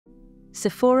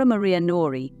Sephora Maria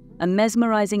Noori, a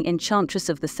mesmerizing enchantress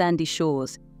of the sandy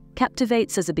shores,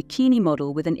 captivates as a bikini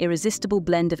model with an irresistible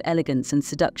blend of elegance and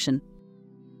seduction.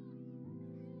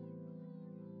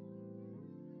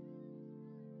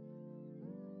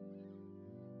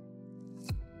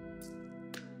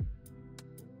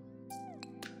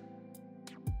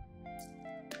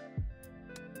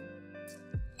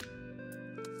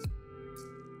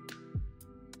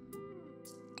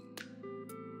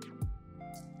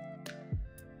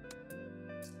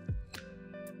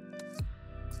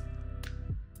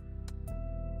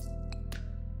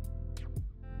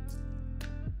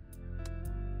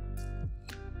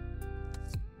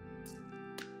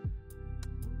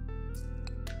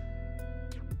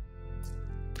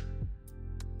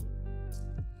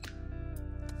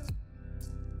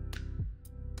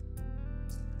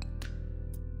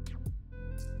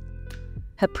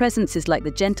 Her presence is like the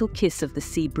gentle kiss of the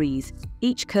sea breeze,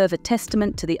 each curve a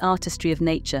testament to the artistry of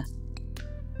nature.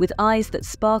 With eyes that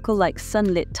sparkle like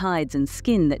sunlit tides and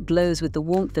skin that glows with the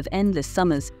warmth of endless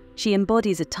summers, she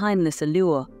embodies a timeless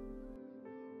allure.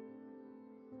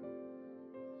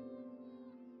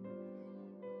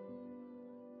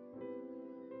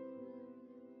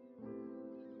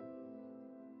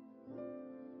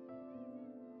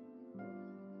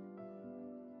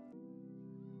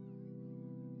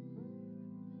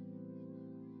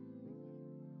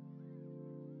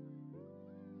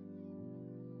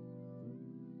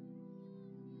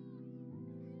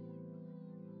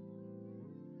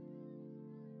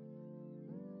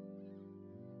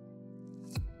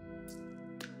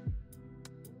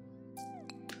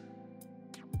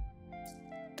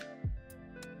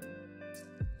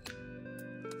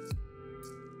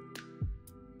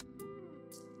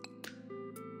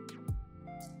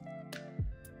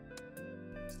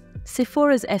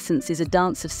 Sephora's essence is a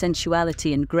dance of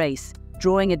sensuality and grace,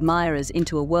 drawing admirers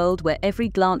into a world where every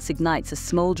glance ignites a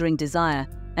smoldering desire,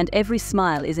 and every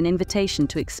smile is an invitation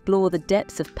to explore the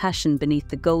depths of passion beneath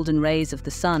the golden rays of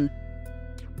the sun.